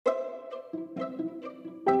Hi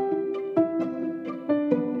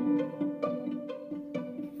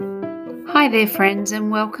there, friends, and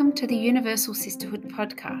welcome to the Universal Sisterhood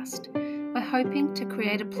podcast. We're hoping to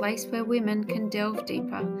create a place where women can delve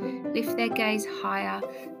deeper, lift their gaze higher,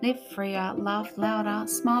 live freer, laugh louder,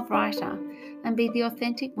 smile brighter, and be the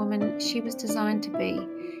authentic woman she was designed to be.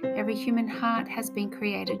 Every human heart has been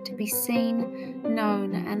created to be seen,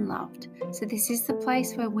 known, and loved. So this is the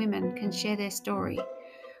place where women can share their story.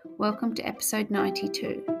 Welcome to episode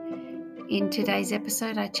 92. In today's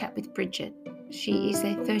episode, I chat with Bridget. She is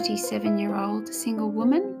a 37-year-old single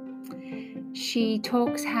woman. She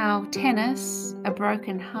talks how tennis, a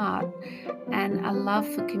broken heart, and a love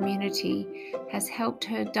for community has helped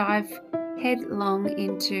her dive headlong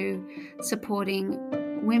into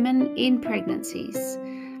supporting women in pregnancies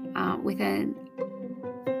with an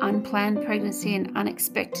unplanned pregnancy, an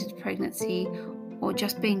unexpected pregnancy, or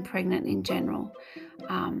just being pregnant in general.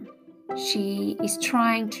 She is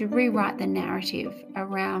trying to rewrite the narrative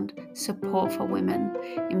around support for women,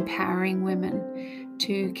 empowering women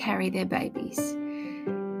to carry their babies.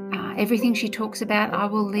 Everything she talks about I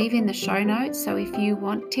will leave in the show notes, so if you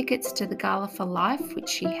want tickets to the Gala for Life, which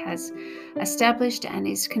she has established and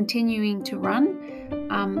is continuing to run,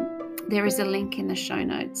 there is a link in the show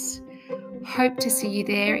notes. Hope to see you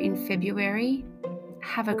there in February.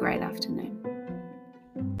 Have a great afternoon.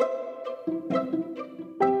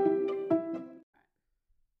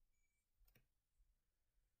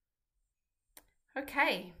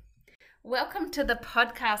 Okay, welcome to the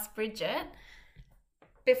podcast, Bridget.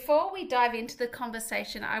 Before we dive into the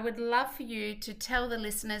conversation, I would love for you to tell the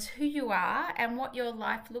listeners who you are and what your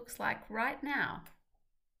life looks like right now.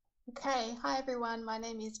 Okay, hi everyone. My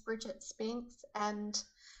name is Bridget Spinks and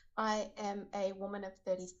I am a woman of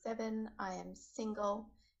 37. I am single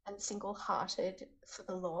and single-hearted for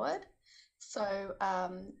the Lord. So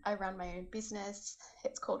I run my own business.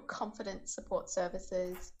 It's called Confidence Support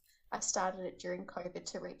Services. I started it during COVID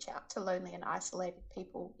to reach out to lonely and isolated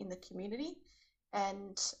people in the community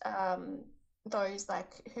and those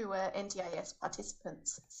who are NDIS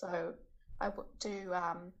participants. So I do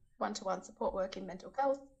one-to-one support work in mental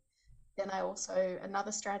health. Then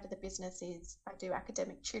another strand of the business is I do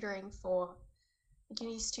academic tutoring for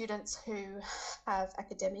uni students who have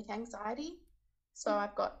academic anxiety. So I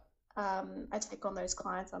take on those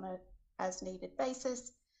clients on a as needed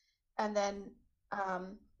basis. And then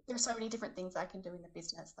there's so many different things I can do in the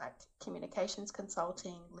business, like communications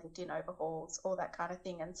consulting, LinkedIn overhauls, all that kind of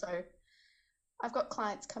thing. And so I've got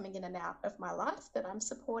clients coming in and out of my life that I'm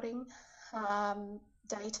supporting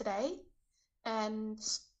day to day. And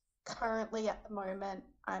currently at the moment,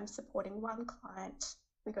 I'm supporting one client.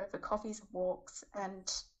 We go for coffees and walks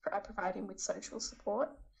and I provide him with social support.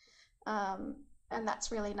 And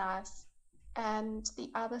that's really nice. And the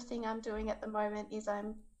other thing I'm doing at the moment is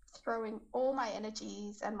I'm throwing all my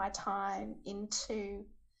energies and my time into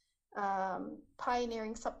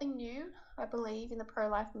pioneering something new, I believe, in the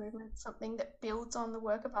pro-life movement, something that builds on the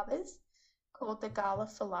work of others, called the Gala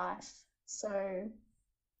for Life. So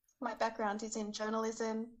my background is in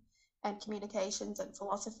journalism and communications and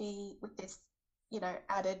philosophy with this,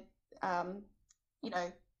 added,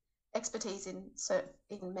 expertise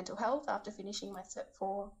in mental health after finishing my Cert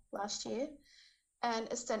 4 last year.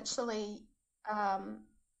 And essentially,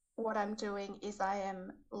 what I'm doing is I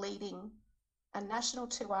am leading a national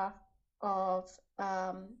tour of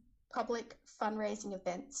public fundraising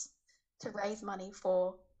events to raise money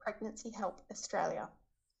for Pregnancy Help Australia.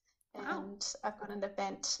 Wow. And I've got an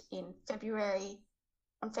event in February.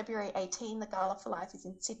 On February 18, the Gala for Life is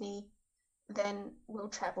in Sydney. Then we'll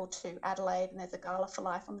travel to Adelaide and there's a Gala for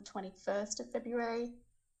Life on the 21st of February.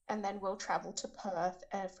 And then we'll travel to Perth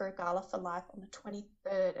for a Gala for Life on the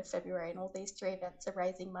 23rd of February. And all these three events are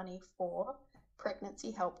raising money for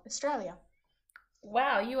Pregnancy Help Australia.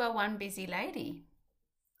 Wow, you are one busy lady.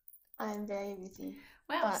 I am very busy.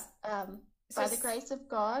 Wow. But by the grace of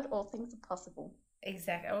God, all things are possible.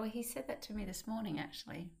 Exactly. Oh, he said that to me this morning,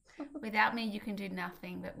 actually. Without me, you can do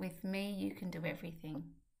nothing, but with me, you can do everything.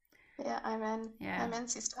 Yeah, amen. Yeah. Amen,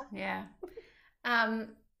 sister. Yeah.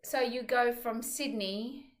 So you go from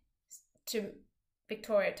Sydney to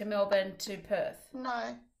Victoria to Melbourne to Perth?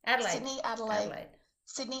 No. Adelaide.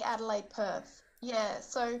 Sydney, Adelaide, Perth. Yeah.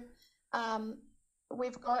 So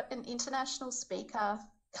we've got an international speaker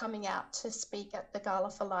coming out to speak at the Gala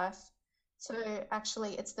for Life. So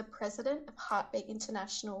actually, it's the president of Heartbeat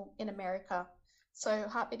International in America. So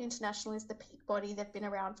Heartbeat International is the peak body. They've been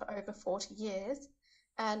around for over 40 years.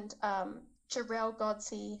 And Jarrell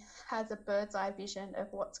Godsey has a bird's eye vision of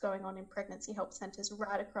what's going on in pregnancy help centres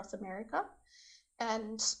right across America.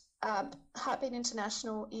 And Heartbeat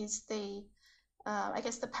International is the, I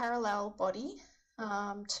guess, the parallel body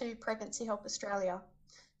to Pregnancy Help Australia.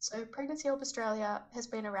 So Pregnancy Help Australia has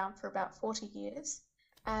been around for about 40 years,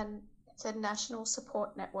 and it's a national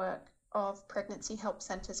support network of pregnancy help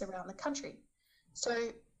centres around the country.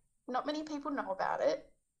 So not many people know about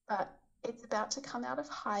it, but it's about to come out of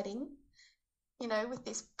hiding, with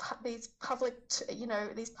these public,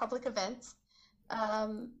 these public events.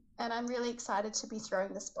 And I'm really excited to be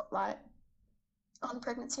throwing the spotlight on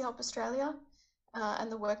Pregnancy Help Australia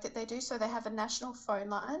and the work that they do. So they have a national phone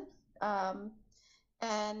line,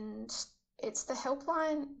 and it's the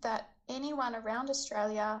helpline that anyone around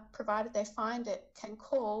Australia, provided they find it, can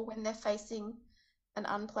call when they're facing an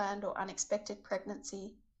unplanned or unexpected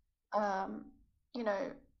pregnancy, or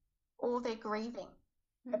they're grieving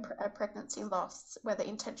a pregnancy loss, whether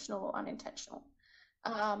intentional or unintentional.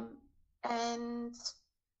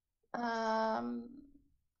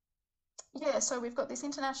 So we've got this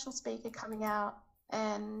international speaker coming out,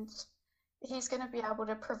 and he's going to be able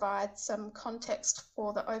to provide some context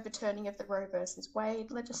for the overturning of the Roe versus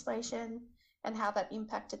Wade legislation and how that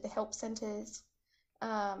impacted the help centres.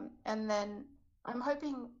 And then I'm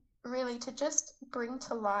hoping really to just bring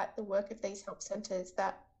to light the work of these help centres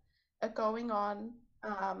that are going on,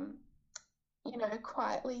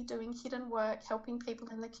 quietly doing hidden work, helping people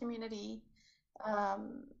in the community,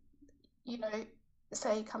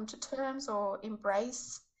 say come to terms or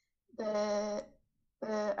embrace the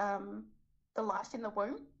life in the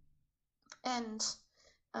womb, and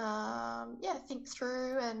think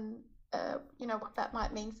through and what that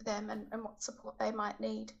might mean for them and what support they might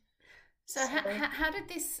need. So how did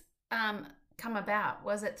this come about?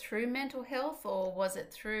 Was it through mental health, or was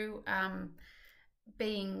it through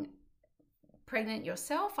being pregnant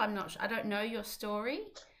yourself? I don't know your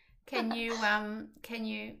story. Can you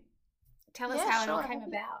tell us how it all came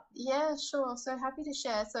about? Yeah, sure. So happy to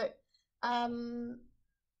share. So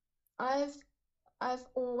I've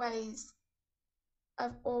always,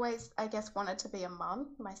 I guess, wanted to be a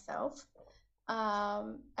mum myself.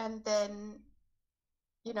 And then,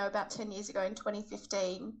 about 10 years ago in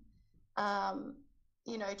 2015,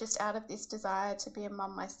 just out of this desire to be a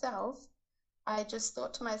mum myself, I just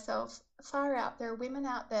thought to myself, far out, there are women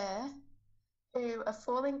out there who are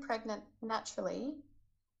falling pregnant naturally,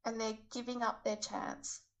 and they're giving up their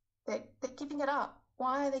chance. They're giving it up.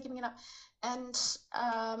 Why are they giving it up? And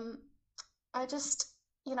I just,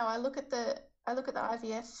 I look at the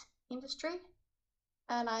IVF industry,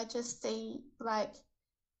 and I just see like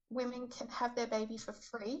women can have their baby for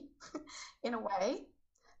free in a way,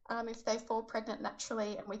 if they fall pregnant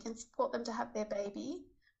naturally, and we can support them to have their baby,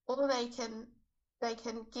 or they can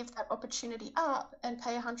give that opportunity up and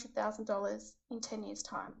pay $100,000 in 10 years'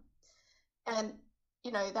 time. And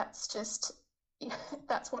that's just,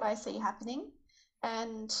 that's what I see happening.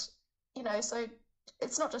 And, so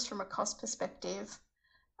it's not just from a cost perspective,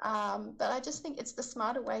 but I just think it's the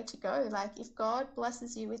smarter way to go. Like, if God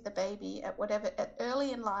blesses you with the baby at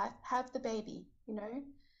early in life, have the baby,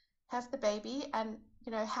 have the baby. And,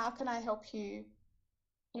 how can I help you,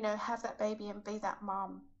 have that baby and be that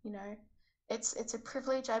mom? It's a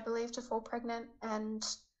privilege, I believe, to fall pregnant, and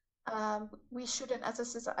we shouldn't, as a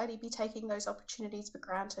society, be taking those opportunities for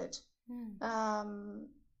granted.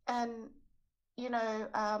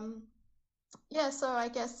 So I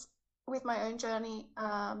guess with my own journey,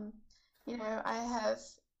 I have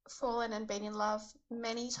fallen and been in love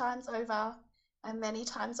many times over, and many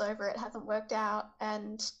times over it hasn't worked out.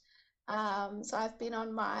 And so I've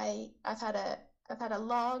had a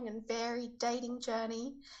long and varied dating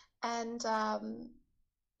journey, and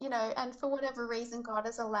and for whatever reason, God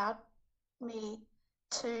has allowed me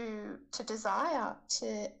to desire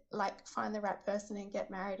to find the right person and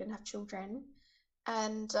get married and have children,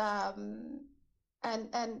 and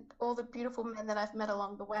all the beautiful men that I've met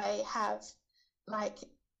along the way have helped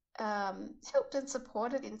and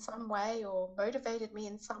supported in some way, or motivated me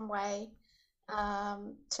in some way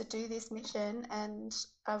to do this mission. And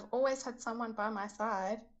I've always had someone by my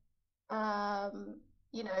side,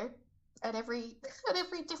 at every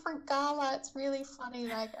different gala. It's really funny.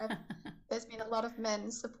 There's been a lot of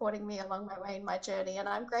men supporting me along my way in my journey, and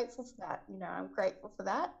I'm grateful for that. I'm grateful for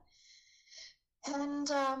that. And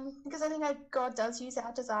because I think God does use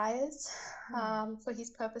our desires for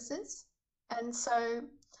His purposes. And so,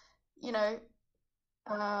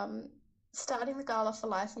 starting the Gala for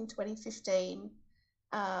Life in 2015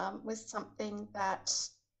 was something that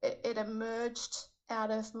it emerged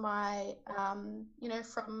out of my,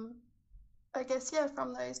 from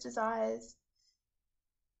those desires.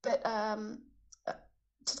 But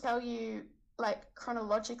to tell you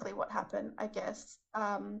chronologically what happened, I guess,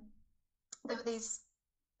 there were these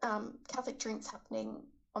Catholic drinks happening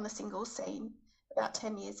on the singles scene about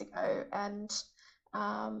 10 years ago, and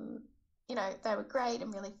they were great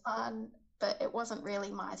and really fun, but it wasn't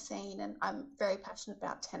really my scene, and I'm very passionate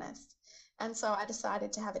about tennis. And so I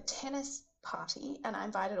decided to have a tennis party, and I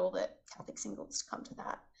invited all the Catholic singles to come to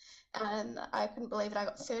that. And I couldn't believe it. I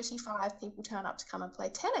got 35 people turn up to come and play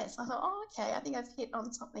tennis. I thought, oh, okay, I think I've hit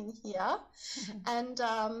on something here. And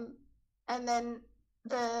then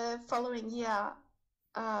the following year,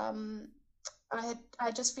 I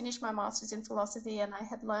just finished my master's in philosophy, and I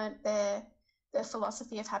had learned the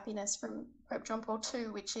philosophy of happiness from Pope John Paul II,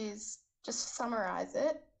 which is, just to summarize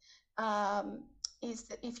it, is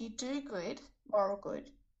that if you do good, moral good,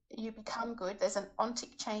 you become good. There's an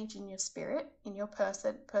ontic change in your spirit, in your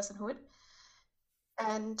personhood,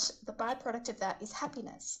 and the byproduct of that is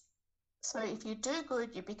happiness. So if you do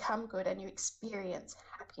good, you become good and you experience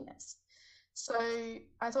happiness. So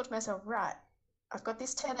I thought to myself, right, I've got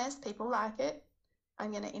this tennis, people like it.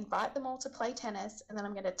 I'm going to invite them all to play tennis, and then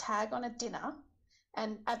I'm going to tag on a dinner.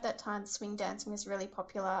 And at that time, swing dancing was really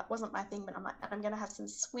popular. It wasn't my thing, but I'm like, I'm going to have some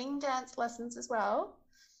swing dance lessons as well.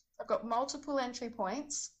 I've got multiple entry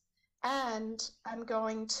points, and I'm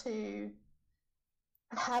going to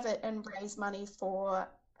have it and raise money for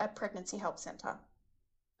a pregnancy help centre.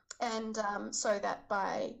 And so that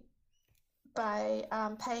by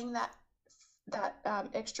paying that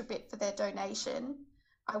extra bit for their donation,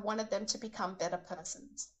 I wanted them to become better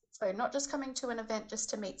persons. So not just coming to an event just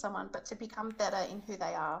to meet someone, but to become better in who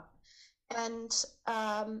they are. And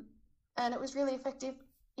it was really effective.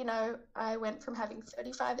 I went from having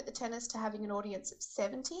 35 at the tennis to having an audience of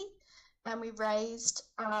 70, and we raised,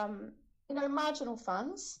 marginal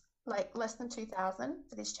funds, like less than 2,000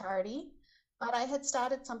 for this charity. But I had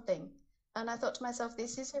started something, and I thought to myself,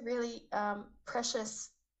 this is a really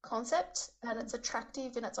precious concept, and it's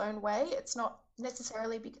attractive in its own way. It's not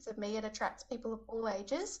necessarily because of me. It attracts people of all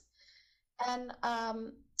ages. And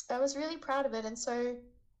I was really proud of it. And so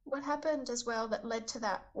what happened as well that led to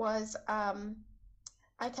that was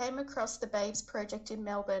I came across the Babes Project in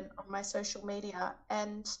Melbourne on my social media,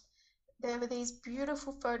 and there were these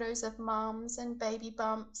beautiful photos of mums and baby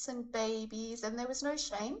bumps and babies, and there was no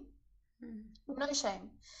shame. No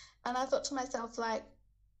shame. And I thought to myself, like,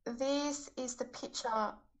 this is the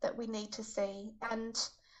picture that we need to see. And,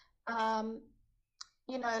 I've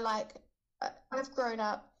grown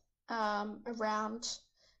up around,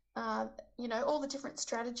 all the different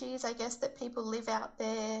strategies, I guess, that people live out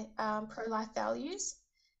their pro-life values.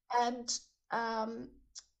 And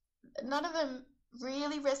none of them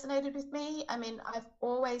really resonated with me. I mean, I've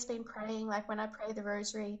always been praying, like when I pray the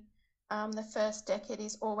rosary, the first decade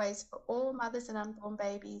is always for all mothers and unborn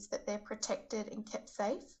babies, that they're protected and kept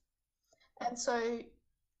safe. And so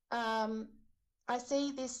I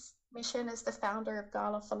see this mission as the founder of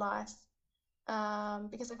Gala for Life,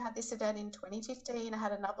 because I've had this event in 2015, I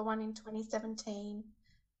had another one in 2017,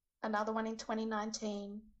 another one in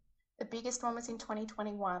 2019. The biggest one was in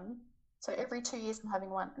 2021. So every 2 years I'm having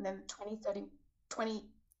one, and then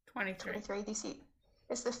 2023 this year.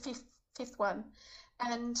 It's the fifth one.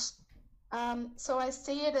 And so I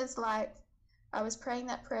see it as like, I was praying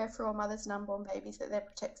that prayer for all mothers and unborn babies, that they're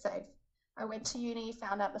protect safe. I went to uni,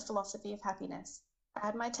 found out the philosophy of happiness. I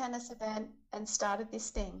had my tennis event and started this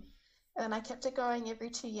thing. And I kept it going every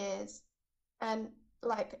 2 years. And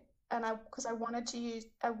because I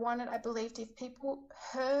believed if people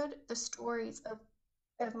heard the stories of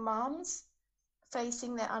moms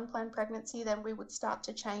facing their unplanned pregnancy, then we would start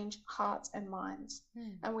to change hearts and minds.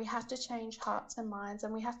 And we have to change hearts and minds,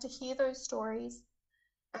 and we have to hear those stories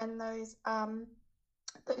and those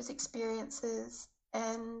experiences.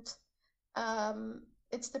 And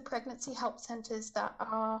it's the pregnancy help centres that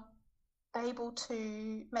are able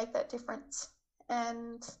to make that difference.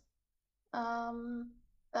 And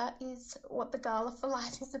that is what the Gala for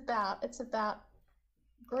Life is about. It's about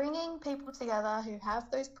bringing people together who have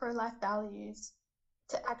those pro-life values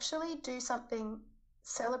to actually do something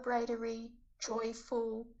celebratory,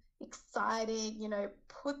 joyful, exciting,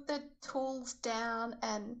 put the tools down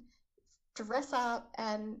and dress up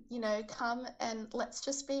and, come and let's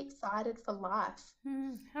just be excited for life.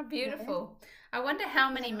 How beautiful. I wonder how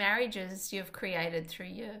many marriages you've created through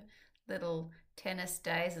your little tennis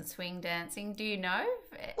days and swing dancing. Do you know?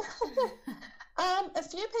 A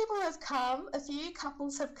few people have come, a few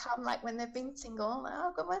couples have come, like when they've been single,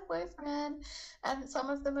 I've got my boyfriend, and some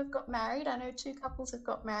of them have got married. I know 2 couples have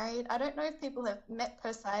got married. I don't know if people have met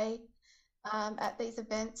per se at these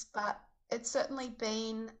events, but it's certainly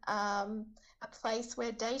been a place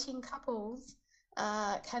where dating couples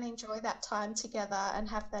can enjoy that time together and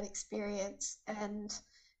have that experience. And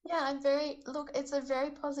Yeah, it's a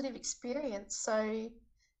very positive experience. So,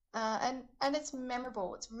 and it's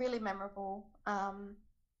memorable. It's really memorable. The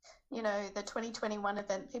 2021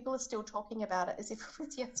 event, people are still talking about it as if it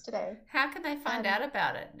was yesterday. How can they find And out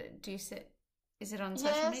about it? Is it on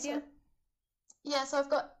social yeah, so media? yeah, so I've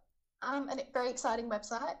got a very exciting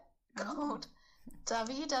website Oh. called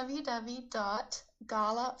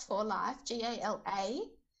www.galaforlife,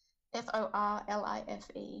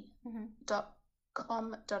 GALAFORLIFE Mm-hmm.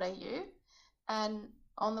 .com.au, and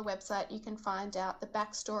on the website you can find out the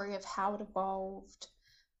backstory of how it evolved.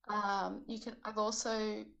 I've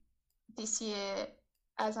also this year,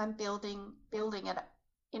 as I'm building it,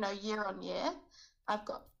 year on year, I've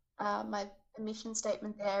got my mission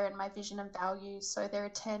statement there and my vision and values. So there are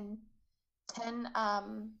 10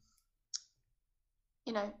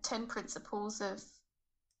 10 principles of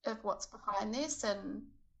what's behind this and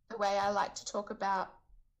the way I like to talk about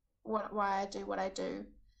why I do what I do.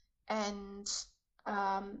 And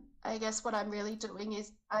I guess what I'm really doing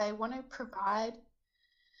is I want to provide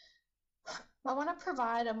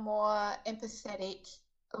a more empathetic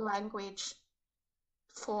language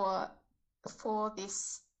for for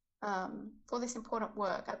this for this important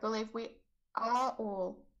work. I believe we are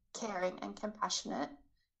all caring and compassionate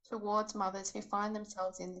towards mothers who find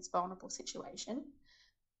themselves in this vulnerable situation.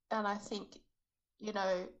 And I think, you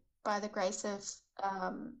know, by the grace of,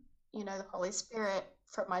 the Holy Spirit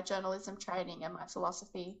from my journalism training and my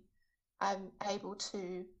philosophy, I'm able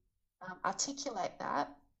to articulate that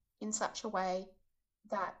in such a way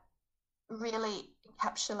that really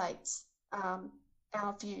encapsulates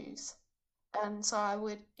our views. And so I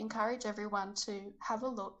would encourage everyone to have a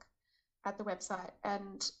look at the website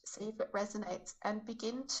and see if it resonates and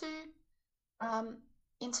begin to um,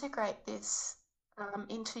 integrate this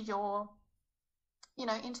into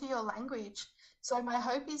into your language. So my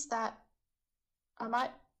hope is that I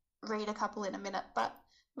might read a couple in a minute, but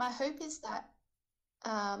my hope is that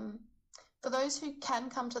um, for those who can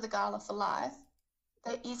come to the Gala for Life,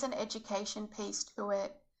 there is an education piece to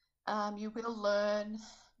it. You will learn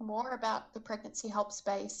more about the pregnancy help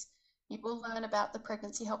space. You will learn about the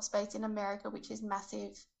pregnancy help space in America, which is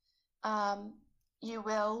massive. Um, you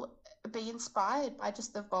will be inspired by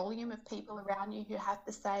just the volume of people around you who have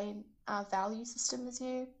the same value system as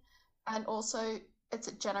you. And also, it's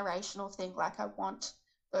a generational thing. Like, I want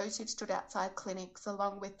those who've stood outside clinics,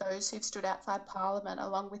 along with those who've stood outside Parliament,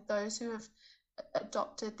 along with those who have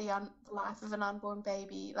adopted the life of an unborn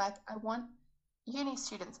baby. Like, I want uni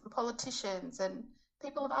students and politicians and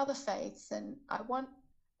people of other faiths, and I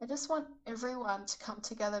just want everyone to come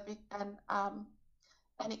together and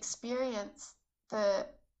experience the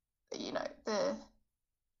you know the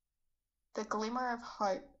glimmer of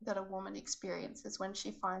hope that a woman experiences when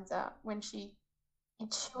she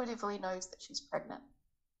intuitively knows that she's pregnant,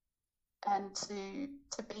 and to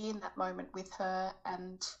be in that moment with her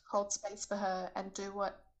and hold space for her and do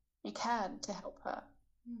what you can to help her.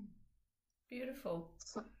 Beautiful.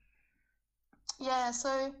 So, yeah,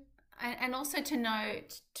 so And also to know,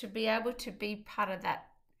 to be able to be part of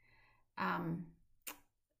um,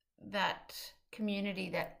 that community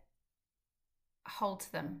that holds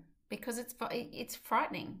them, because it's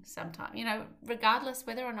frightening sometimes, regardless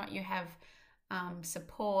whether or not you have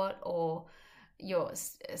support or your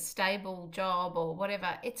stable job or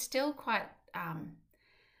whatever. It's still quite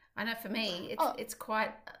I know for me it's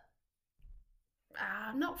quite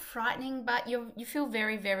not frightening, but you feel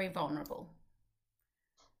very, very vulnerable.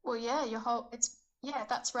 well, yeah,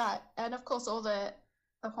 that's right. And of course, all the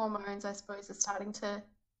hormones, I suppose, are starting to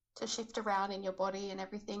shift around in your body and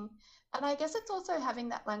everything. And I guess it's also having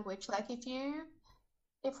that language. Like,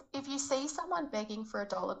 if you see someone begging for a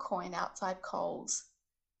dollar coin outside Coles,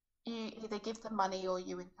 you either give them money or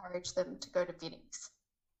you encourage them to go to Vinnie's.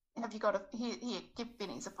 Have you got here, give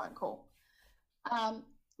Vinnie's a phone call.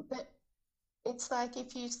 But it's like,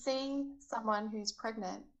 if you see someone who's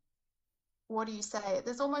pregnant, what do you say?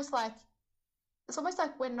 It's almost like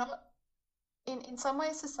we're not in some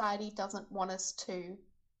ways society doesn't want us to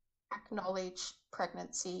acknowledge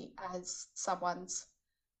pregnancy as someone's,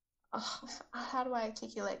 oh, how do I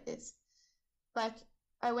articulate this? Like,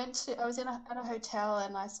 I was at a hotel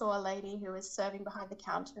and I saw a lady who was serving behind the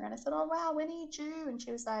counter, and I said, "Oh wow, when are you due?" And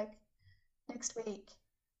she was like, "Next week."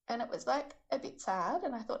 And it was like a bit sad,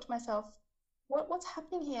 and I thought to myself, what's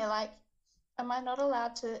happening here? Like, am I not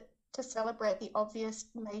allowed to celebrate the obvious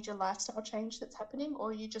major lifestyle change that's happening,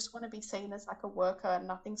 or you just want to be seen as like a worker and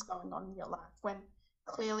nothing's going on in your life when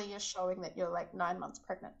clearly you're showing that you're like 9 months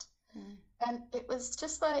pregnant? Mm. And it was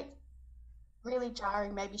just like really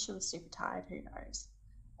jarring. Maybe she was super tired, who knows?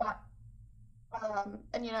 But And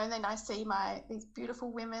and then I see these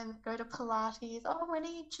beautiful women go to Pilates. Oh, when are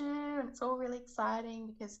you due? And it's all really exciting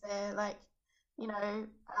because they're like,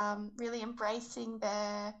 really embracing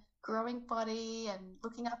their growing body and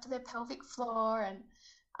looking after their pelvic floor and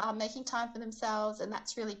making time for themselves. And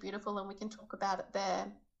that's really beautiful, and we can talk about it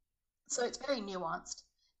there. So it's very nuanced.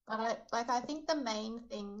 But I think the main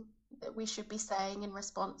thing that we should be saying in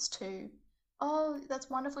response to, oh, that's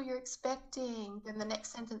wonderful, you're expecting, then the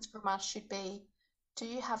next sentence from us should be, do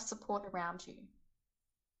you have support around you?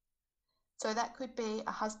 So that could be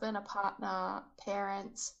a husband, a partner,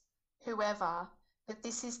 parents, whoever, but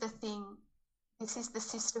this is the thing, this is the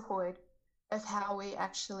sisterhood of how we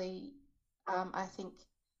actually, I think,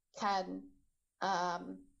 can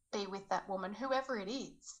be with that woman, whoever it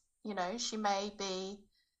is. She may be,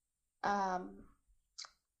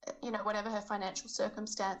 whatever her financial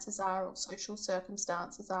circumstances are or social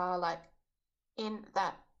circumstances are, like in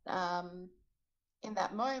that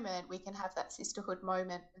moment, we can have that sisterhood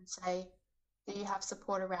moment and say, do you have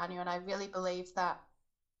support around you? And I really believe that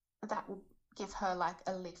will give her like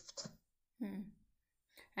a lift.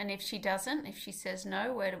 And if she doesn't, if she says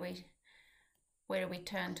no, where do we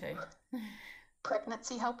turn to?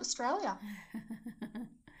 Pregnancy Help Australia.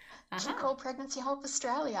 She called Pregnancy Help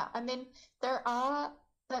Australia. I mean,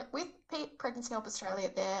 with Pregnancy Help Australia,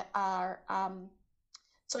 there are,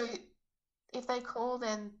 so if they call,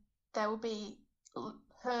 then they will be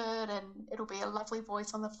heard and it'll be a lovely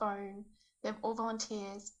voice on the phone. They're all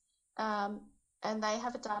volunteers, and they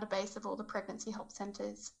have a database of all the pregnancy help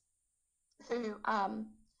centres who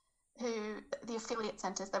the affiliate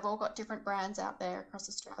centres. They've all got different brands out there across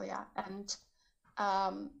Australia, and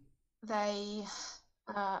they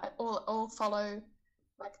all follow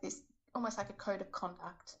like this, almost like a code of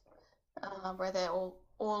conduct, where they're all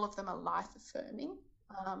of them are life affirming,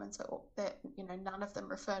 and so that none of them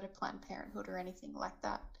refer to Planned Parenthood or anything like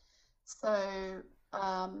that. So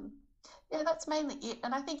yeah, that's mainly it.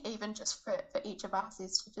 And I think even just for each of us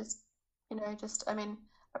is to just I mean,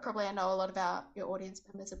 I know a lot of your audience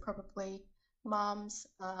members are probably mums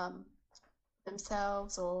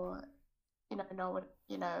themselves, or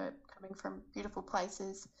coming from beautiful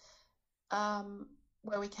places,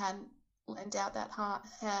 where we can lend out that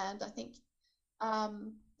hand. I think,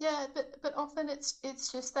 yeah, but often it's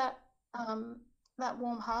just that that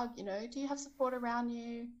warm hug. Do you have support around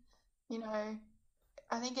you?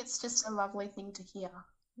 I think it's just a lovely thing to hear,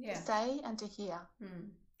 to say and to hear.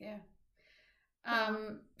 Yeah.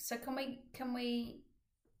 So can we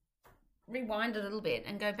rewind a little bit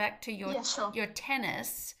and go back to your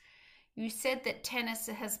tennis? You said that tennis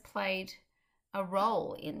has played a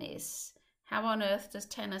role in this. How on earth does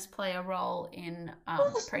tennis play a role in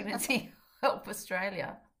Pregnancy Help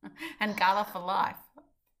Australia and Gala for Life?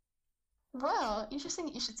 Well, interesting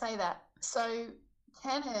that you should say that. So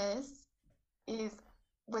tennis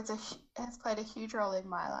has played a huge role in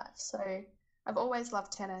my life. So I've always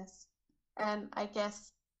loved tennis, and I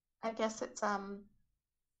guess it's I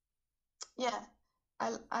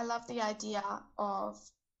love the idea of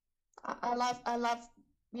I love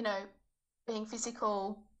being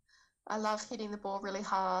physical. I love hitting the ball really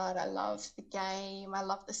hard. I love the game. I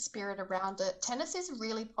love the spirit around it. Tennis is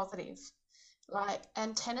really positive,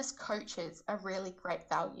 and tennis coaches are really great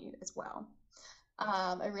value as well.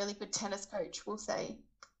 A really good tennis coach will say,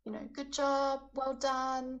 good job, well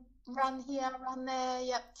done, run here, run there,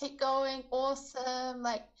 yep, keep going, awesome.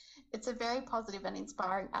 Like, it's a very positive and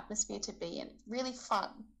inspiring atmosphere to be in. It's really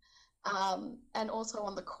fun. And also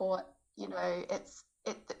on the court,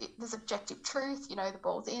 there's objective truth, the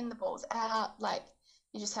ball's in, the ball's out, like,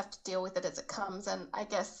 you just have to deal with it as it comes. And I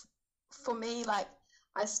guess for me, like,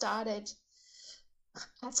 I started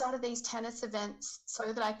these tennis events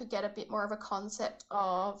so that I could get a bit more of a concept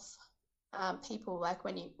of people. Like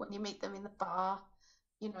when you meet them in the bar,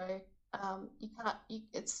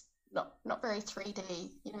 it's not very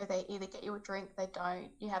 3D. They either get you a drink, they don't.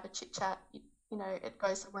 You have a chit chat. It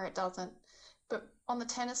goes somewhere, it doesn't. But on the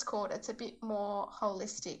tennis court, it's a bit more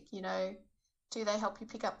holistic. Do they help you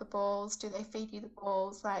pick up the balls? Do they feed you the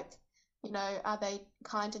balls? Like, are they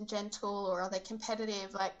kind and gentle, or are they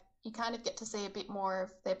competitive? Like, you kind of get to see a bit more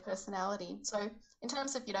of their personality. So in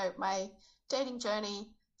terms of, my dating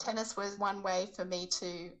journey, tennis was one way for me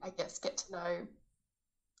to, I guess, get to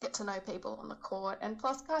know people on the court. And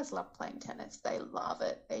plus, guys love playing tennis. They love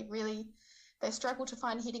it. They struggle to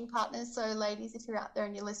find hitting partners. So ladies, if you're out there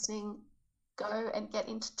and you're listening, go and get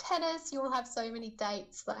into tennis. You will have so many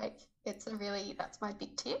dates. Like, that's my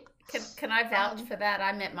big tip. Can I vouch for that?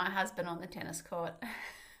 I met my husband on the tennis court.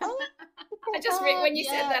 I just when you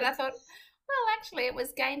said that, I thought, well, actually, it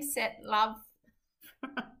was game, set, love.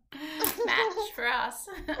 match for us.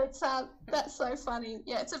 It's that's so funny.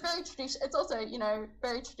 Yeah, it's a very traditional. It's also,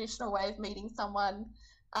 very traditional way of meeting someone.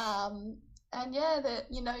 And yeah, that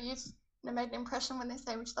you've made an impression when they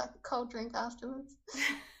say would you like a cold drink afterwards.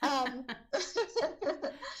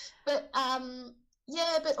 But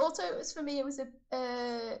yeah, but also it was for me. It was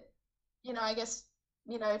I guess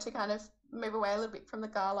to kind of move away a little bit from the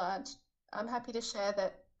gala. And I'm happy to share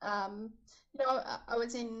that. I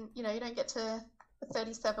was in. You don't get to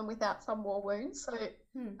 37 without some war wounds. So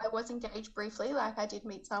I was engaged briefly. Like I did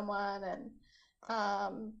meet someone, and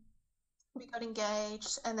we got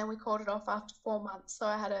engaged, and then we called it off after 4 months. So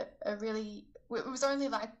I had a really. It was only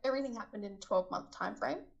like everything happened in a 12-month time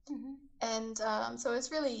frame, and so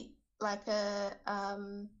it's really like it's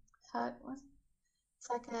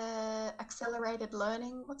like a accelerated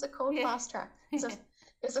learning. What's it called? Fast track. It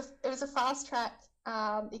was a fast track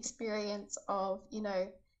experience of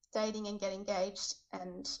dating and get engaged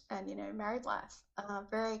and married life,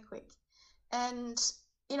 very quick. And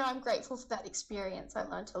I'm grateful for that experience. I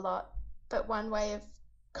learned a lot. But one way of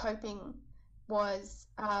coping was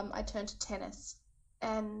I turned to tennis,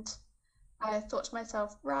 and I thought to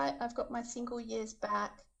myself, right, I've got my single years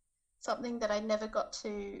back. Something that I never got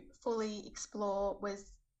to fully explore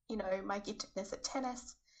was my giftedness at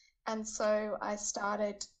tennis. And so I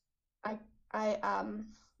started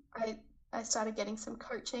I started getting some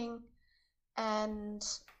coaching, and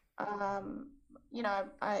I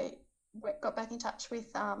got back in touch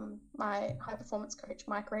with my high performance coach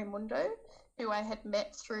Mike Raimundo, who I had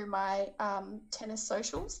met through my tennis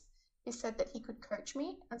socials. He said that he could coach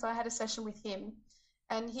me, and so I had a session with him,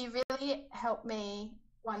 and he really helped me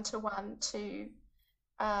one-to-one to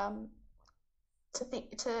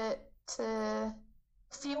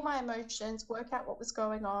feel my emotions, work out what was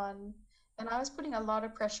going on. And I was putting a lot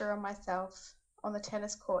of pressure on myself on the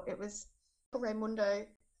tennis court. It was Raimundo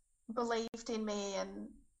believed in me, and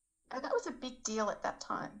that was a big deal at that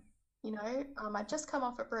time. I'd just come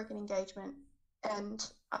off a broken engagement,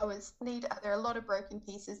 and there are a lot of broken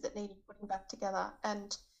pieces that needed putting back together.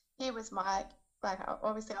 And here was Mike. Like,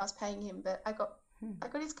 obviously I was paying him, but I got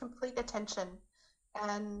his complete attention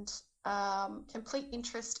and complete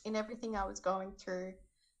interest in everything I was going through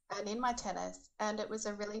and in my tennis. And it was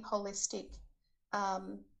a really holistic,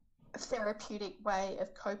 therapeutic way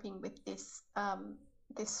of coping with this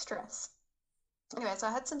stress. Anyway, so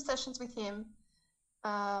I had some sessions with him,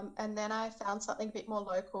 and then I found something a bit more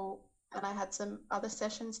local, and I had some other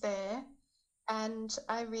sessions there, and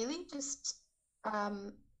I really just,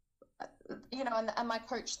 and my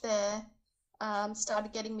coach there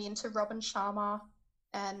started getting me into Robin Sharma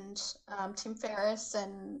and Tim Ferriss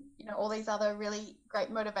and all these other really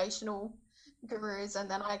great motivational gurus.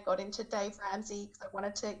 And then I got into Dave Ramsey because I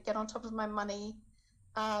wanted to get on top of my money,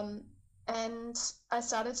 and I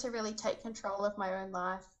started to really take control of my own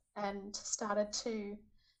life and started to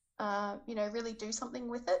really do something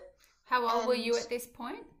with it. How old were you at this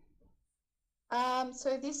point? So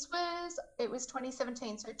it was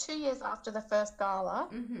 2017, so 2 years after the first gala.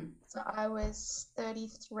 So I was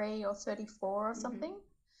 33 or 34 or something.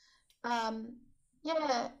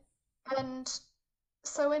 Yeah, and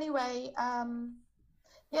so anyway,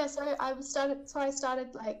 so I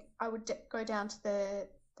started like I would go down to the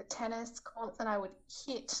tennis courts, and I would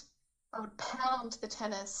pound the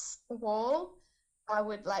tennis wall. I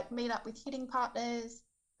would like meet up with hitting partners.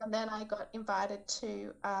 And then I got invited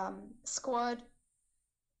to squad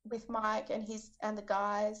with Mike and the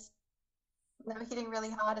guys. And they were hitting really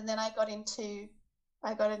hard. And then I got an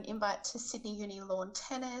invite to Sydney Uni lawn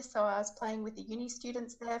tennis. So I was playing with the uni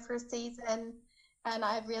students there for a season. And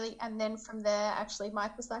then from there, actually,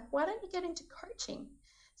 Mike was like, why don't you get into coaching?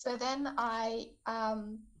 So then I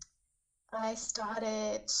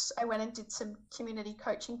went and did some community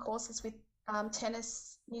coaching courses with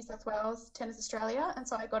Tennis New South Wales, Tennis Australia, and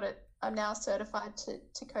so I'm now certified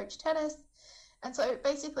to coach tennis. And so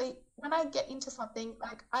basically when I get into something,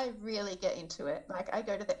 like I really get into it. Like I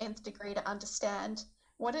go to the nth degree to understand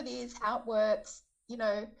what it is, how it works,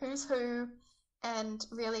 who's who, and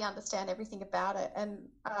really understand everything about it. And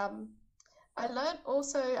I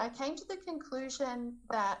came to the conclusion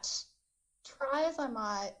that try as I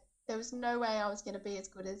might, there was no way I was going to be as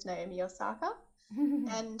good as Naomi Osaka.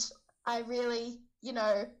 And I really,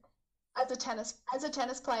 as a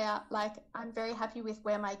tennis player, like I'm very happy with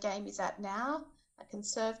where my game is at now. I can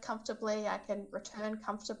serve comfortably, I can return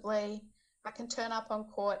comfortably, I can turn up on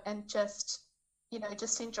court and just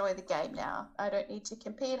enjoy the game now. I don't need to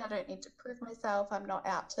compete, I don't need to prove myself, I'm not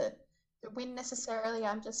out to win necessarily,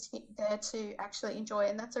 I'm just there to actually enjoy,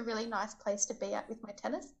 and that's a really nice place to be at with my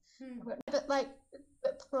tennis.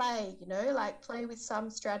 But play, like play with some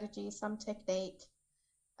strategy, some technique.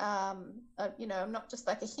 I'm not just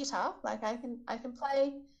like a hitter. Like I can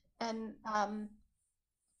play and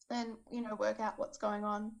work out what's going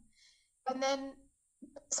on. And then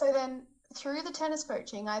through the tennis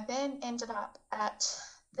coaching, I then ended up at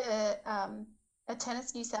the a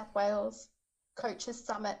Tennis New South Wales Coaches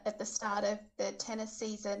Summit at the start of the tennis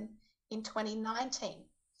season in 2019.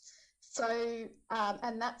 So,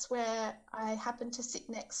 and that's where I happened to sit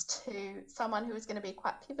next to someone who was going to be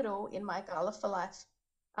quite pivotal in my Gala for Life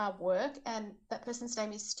work, and that person's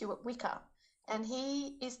name is Stuart Wicker, and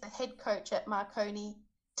he is the head coach at Marconi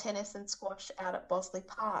Tennis and Squash out at Bosley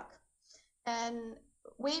Park. And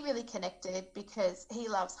we really connected because he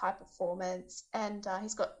loves high performance, and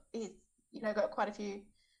he's got quite a few.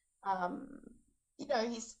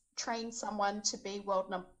 He's trained someone to be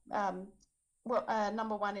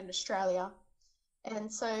number one in Australia,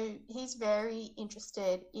 and so he's very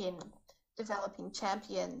interested in developing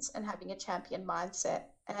champions and having a champion mindset.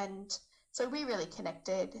 And so we really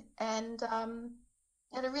connected, and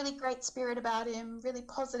had a really great spirit about him, really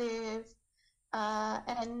positive,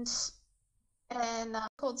 and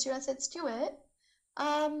called Stuart and said, Stuart,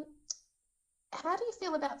 how do you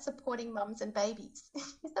feel about supporting mums and babies?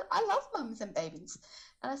 He said, I love mums and babies.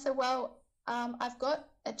 And I said, well, I've got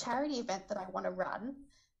a charity event that I want to run,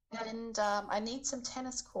 and I need some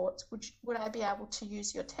tennis courts. Would I be able to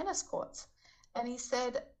use your tennis courts? And he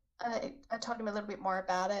said, I told him a little bit more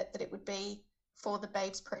about it, that it would be for the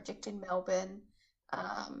Babes Project in Melbourne,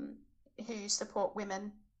 who support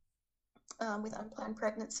women with unplanned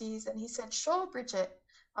pregnancies. And he said, sure, Bridget,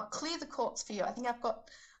 I'll clear the courts for you. I think I've got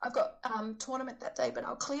tournament that day, but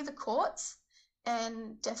I'll clear the courts,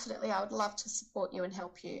 and definitely I would love to support you and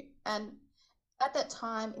help you. And at that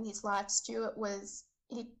time in his life,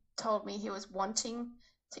 he told me he was wanting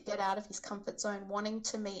to get out of his comfort zone, wanting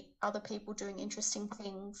to meet other people doing interesting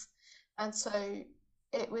things. And so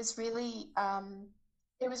it was really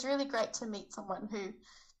great to meet someone who,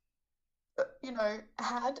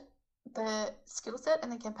 had the skill set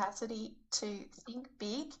and the capacity to think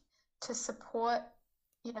big, to support,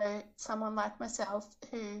 someone like myself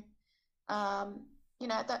who,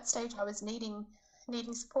 at that stage I was needing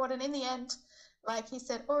support. And in the end, like he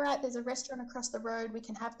said, all right, there's a restaurant across the road, we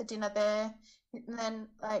can have the dinner there. And then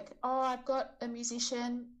like, oh, I've got a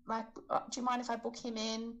musician, like, do you mind if I book him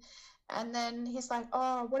in? And then he's like,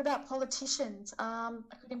 oh, what about politicians? I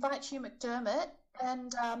could invite Hugh McDermott,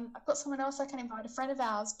 and I've got someone else I can invite, a friend of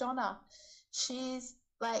ours, Donna. She's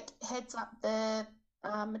like heads up the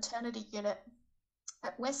maternity unit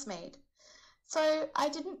at Westmead. So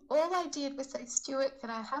all I did was say, Stuart, can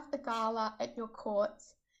I have the gala at your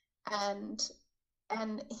courts? And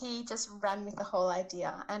he just ran with the whole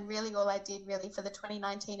idea. And really all I did really for the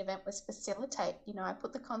 2019 event was facilitate. I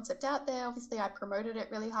put the concept out there. Obviously I promoted it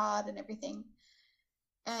really hard and everything.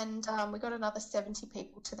 And we got another 70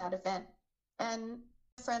 people to that event. And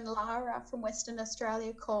my friend Lara from Western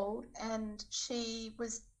Australia called, and she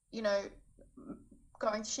was, she'd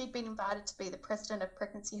been invited to be the president of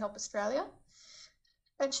Pregnancy Help Australia.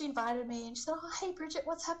 And she invited me, and she said, oh, hey, Bridget,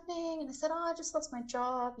 what's happening? And I said, oh, I just lost my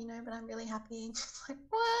job, but I'm really happy. And she's like,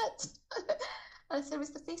 what? And I said, it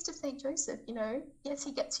was the Feast of St. Joseph, Yes,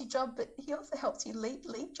 he gets your job, but he also helps you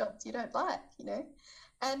leave jobs you don't like,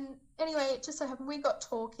 And anyway, it just so happened we got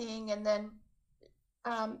talking, and then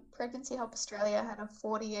Pregnancy Help Australia had a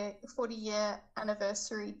 40-year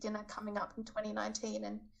anniversary dinner coming up in 2019,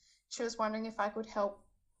 and she was wondering if I could help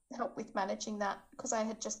with managing that because I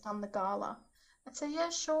had just done the gala. I said, yeah,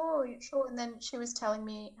 sure. And then she was telling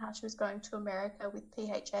me how she was going to America with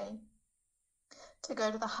PHA to go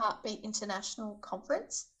to the Heartbeat International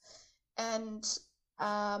Conference. And she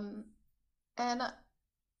said,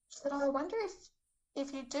 oh, I wonder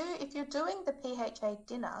if you're doing the PHA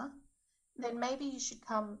dinner, then maybe you should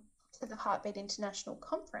come to the Heartbeat International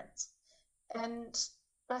Conference. And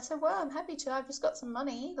I said, well, I'm happy to. I've just got some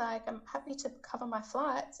money. Like, I'm happy to cover my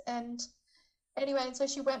flights. And anyway, and so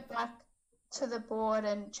she went back to the board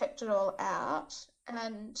and checked it all out.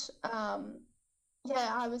 And I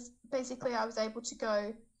was able to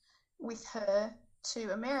go with her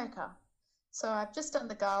to America. So I've just done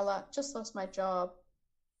the gala, just lost my job,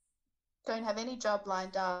 don't have any job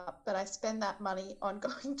lined up, but I spend that money on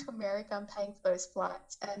going to America and paying for those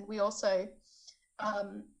flights. And we also,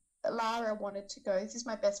 Lara wanted to go, this is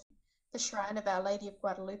the Shrine of Our Lady of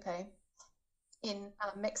Guadalupe in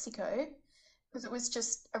Mexico, because it was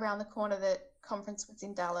just around the corner. The conference was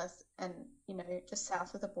in Dallas, and, just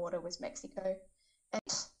south of the border was Mexico. And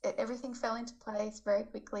everything fell into place very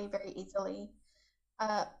quickly, very easily.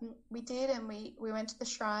 We did, and we went to the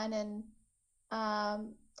shrine, and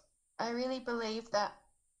I really believe that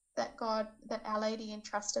God, that Our Lady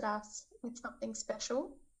entrusted us with something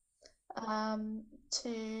special,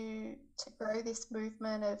 to grow this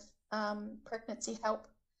movement of pregnancy help,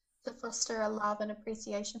 to foster a love and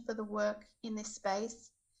appreciation for the work in this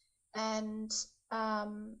space. And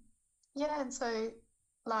yeah, and so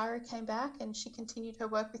Lara came back and she continued her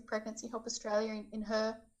work with Pregnancy Help Australia in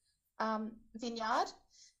her vineyard.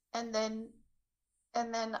 And then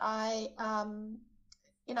I, I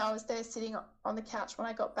was there sitting on the couch when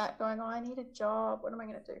I got back going, oh, I need a job. What am I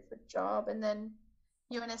going to do for a job? And then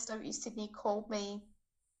UNSW Sydney called me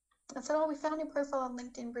and said, oh, we found your profile on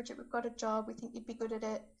LinkedIn, Bridget. We've got a job. We think you'd be good at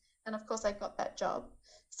it. And of course, I got that job.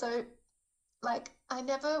 So, like, I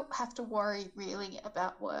never have to worry really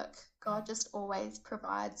about work. God just always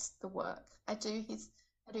provides the work. I do his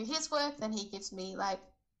work, then he gives me like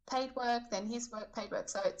paid work, then his work, paid work.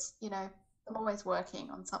 So it's, I'm always working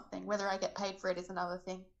on something. Whether I get paid for it is another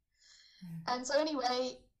thing. And so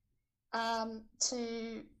anyway,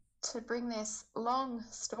 to bring this long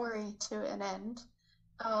story to an end,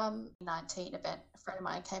 19 event, a friend of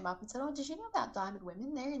mine came up and said, oh, did you know about Diamond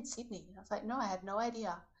Women? They're in Sydney. And I was like, no, I had no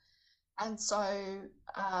idea. And so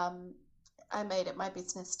I made it my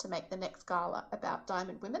business to make the next gala about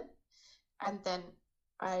Diamond Women. And then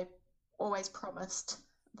I always promised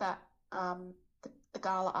that the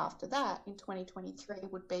gala after that in 2023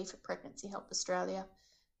 would be for Pregnancy Help Australia,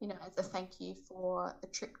 as a thank you for the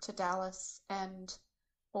trip to Dallas, and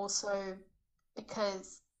also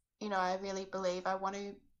because, I really believe I want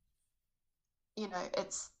to,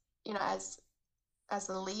 it's, as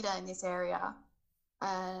a leader in this area,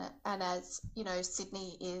 and as,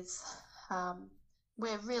 Sydney is,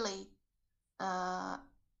 we're really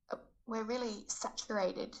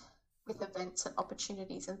saturated with events and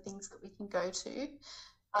opportunities and things that we can go to.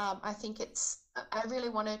 I really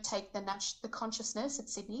want to take the consciousness of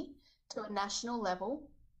Sydney to a national level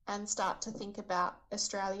and start to think about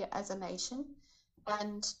Australia as a nation,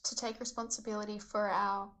 and to take responsibility for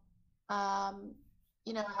our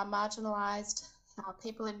marginalised, our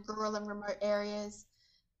people in rural and remote areas,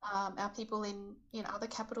 our people in other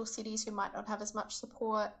capital cities who might not have as much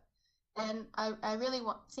support. And I really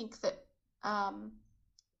think that,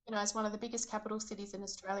 as one of the biggest capital cities in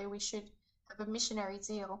Australia, we should have a missionary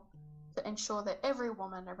zeal to ensure that every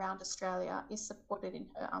woman around Australia is supported in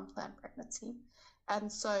her unplanned pregnancy.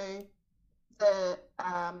 And so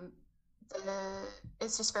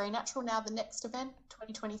it's just very natural now. The next event,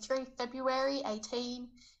 2023, February 18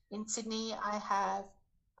 in Sydney, I have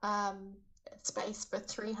space for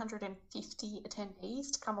 350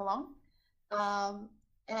 attendees to come along.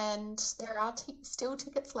 And there are still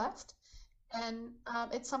tickets left. And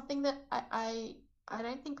it's something that I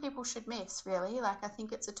don't think people should miss, really. Like, I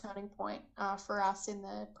think it's a turning point for us in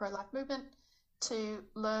the pro-life movement to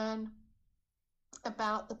learn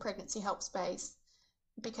about the pregnancy help space,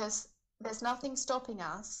 because there's nothing stopping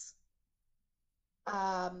us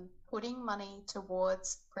putting money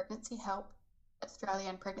towards Pregnancy Help Australia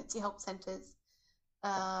and pregnancy help centres,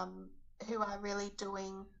 who are really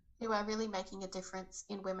making a difference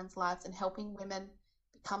in women's lives and helping women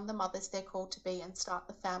become the mothers they're called to be and start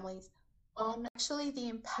the families. Actually, the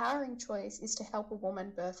empowering choice is to help a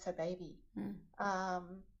woman birth her baby.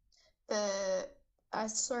 I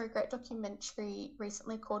saw a great documentary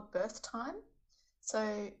recently called Birth Time.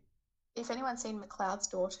 So if anyone's seen McLeod's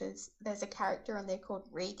Daughters, there's a character on there called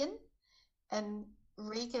Regan, and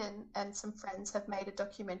Regan and some friends have made a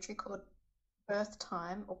documentary called Birth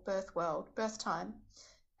Time, or Birth World, Birth Time.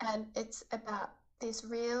 And it's about it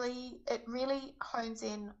really hones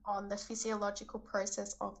in on the physiological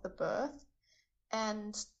process of the birth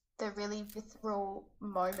and the really visceral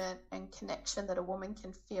moment and connection that a woman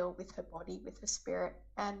can feel with her body, with her spirit.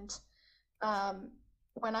 And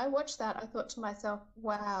when I watched that, I thought to myself,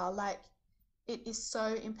 wow, like, it is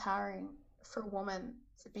so empowering for a woman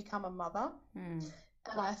to become a mother.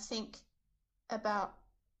 And I think about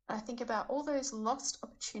all those lost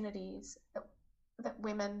opportunities that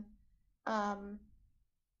women have,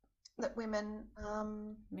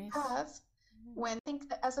 when I think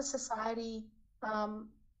that as a society,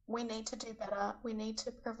 we need to do better. We need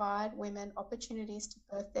to provide women opportunities to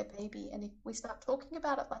birth their baby. And if we start talking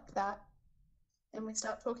about it like that, and we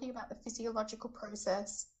start talking about the physiological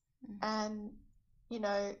process, and,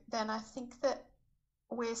 then I think that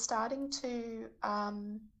we're starting to,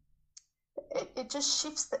 it just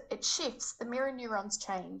shifts, the mirror neurons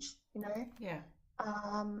change, Yeah.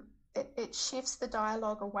 It shifts the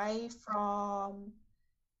dialogue away from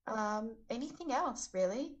anything else,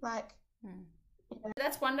 really. Like,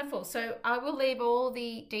 That's wonderful. So I will leave all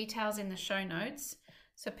the details in the show notes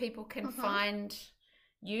so people can find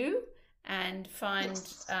you and find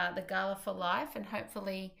the Gala for Life, and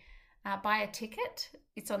hopefully buy a ticket.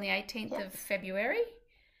 It's on the 18th of February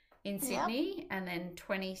in Sydney, and then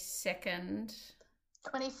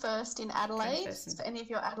 21st in Adelaide, for any of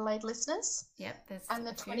your Adelaide listeners. And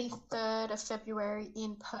the 23rd of February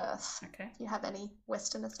in Perth. Okay. If you have any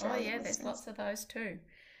Western Australian listeners. There's lots of those too.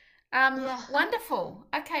 Wonderful.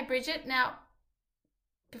 Okay, Bridget, now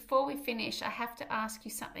before we finish, I have to ask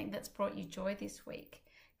you something that's brought you joy this week.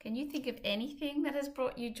 Can you think of anything that has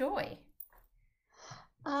brought you joy?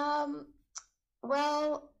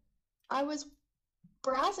 Well, I was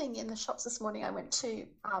browsing in the shops this morning. I went to,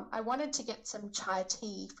 I wanted to get some chai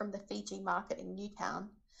tea from the Fiji market in Newtown,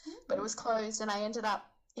 but it was closed, and I ended up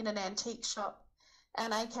in an antique shop,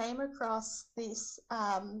 and I came across this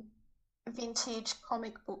vintage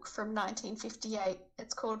comic book from 1958.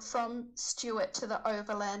 It's called From Stuart to the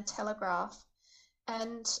Overland Telegraph,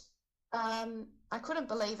 and I couldn't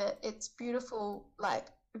believe it. It's beautiful, like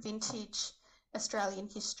vintage Australian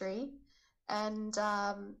history. And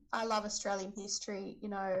I love Australian history. You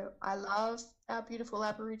know, I love our beautiful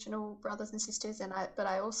Aboriginal brothers and sisters, but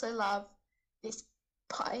I also love this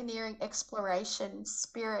pioneering exploration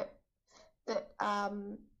spirit that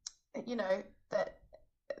you know, that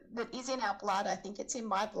is in our blood. I think it's in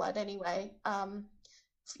my blood anyway.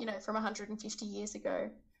 You know, from 150 years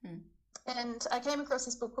ago. And I came across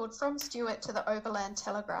this book called From Stuart to the Overland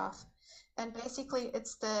Telegraph, and basically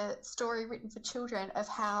it's the story written for children of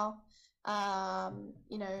how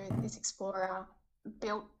you know, this explorer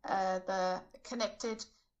built connected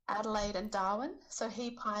Adelaide and Darwin. So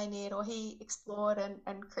he pioneered, or he explored and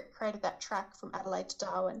created that track from Adelaide to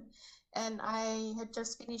Darwin. And I had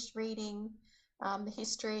just finished reading the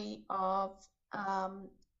history of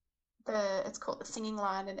it's called The Singing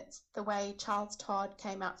Line, and it's the way Charles Todd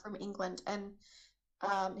came out from England, and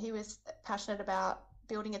he was passionate about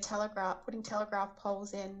building putting telegraph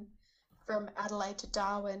poles in from Adelaide to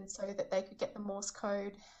Darwin so that they could get the Morse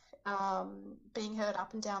code being heard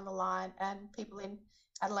up and down the line, and people in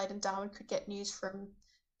Adelaide and Darwin could get news from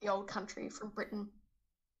the old country, from Britain.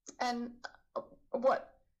 And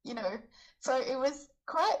so it was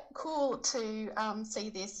quite cool to see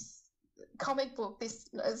this comic book. It's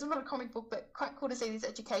not a comic book, but quite cool to see this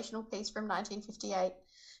educational piece from 1958,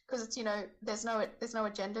 because it's, you know, there's no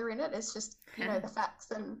agenda in it. It's just, you know, the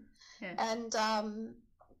facts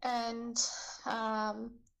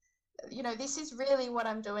you know, this is really what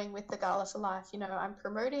I'm doing with the Gala for Life. You know, I'm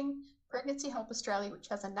promoting Pregnancy Help Australia, which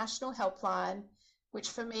has a national helpline, which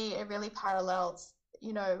for me, it really parallels,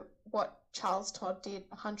 you know, what Charles Todd did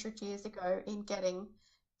 100 years ago in getting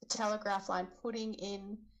the telegraph line, putting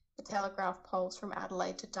in the telegraph poles from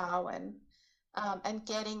Adelaide to Darwin, and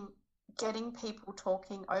getting people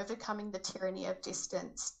talking, overcoming the tyranny of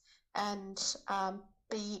distance, and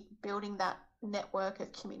building that network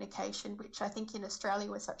of communication, which I think in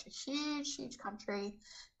Australia we're such a huge country,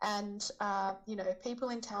 and you know, people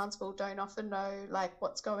in Townsville don't often know like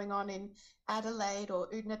what's going on in Adelaide or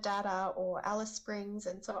Oodnadatta or Alice Springs,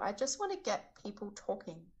 and so I just want to get people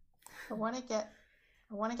talking. I want to get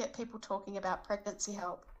people talking about pregnancy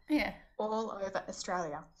help. Yeah. All over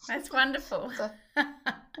Australia. That's wonderful. So,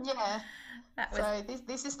 yeah. So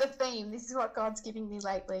this is the theme. This is what God's giving me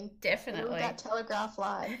lately. Definitely. Build that telegraph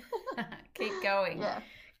line. Keep going. Yeah.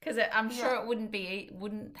 Because I'm sure it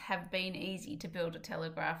wouldn't have been easy to build a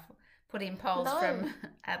telegraph, put in poles from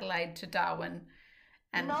Adelaide to Darwin.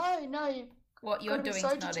 And no. What you're doing is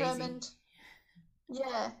not easy.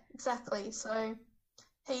 Yeah, exactly. So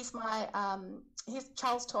he's my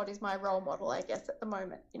Charles Todd is my role model, I guess, at the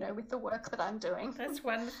moment, you know, with the work that I'm doing. That's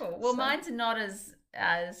wonderful. Well, mine's not as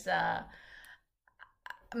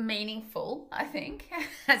meaningful, I think,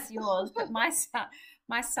 as yours, but my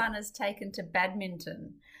son has taken to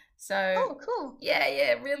badminton. So cool.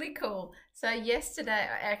 Yeah, really cool. So yesterday,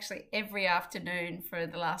 actually every afternoon for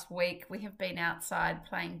the last week, we have been outside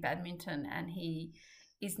playing badminton, and he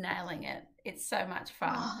is nailing it. It's so much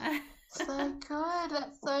fun. So good.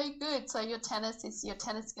 That's so good. So your tennis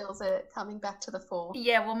skills are coming back to the fore.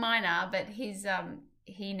 Yeah, well, mine are, but he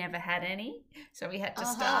never had any, so we had to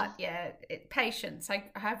start. Yeah, patience.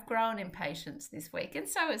 I've grown in patience this week, and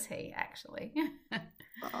so has he, actually.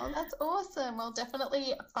 Oh, that's awesome. Well,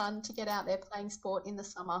 definitely fun to get out there playing sport in the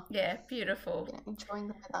summer. Yeah, beautiful. Yeah, enjoying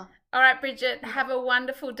the weather. All right, Bridget, have a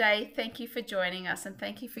wonderful day. Thank you for joining us, and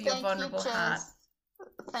thank you for your vulnerable heart.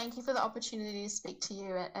 Thank you for the opportunity to speak to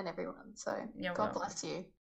you and everyone. So God bless you.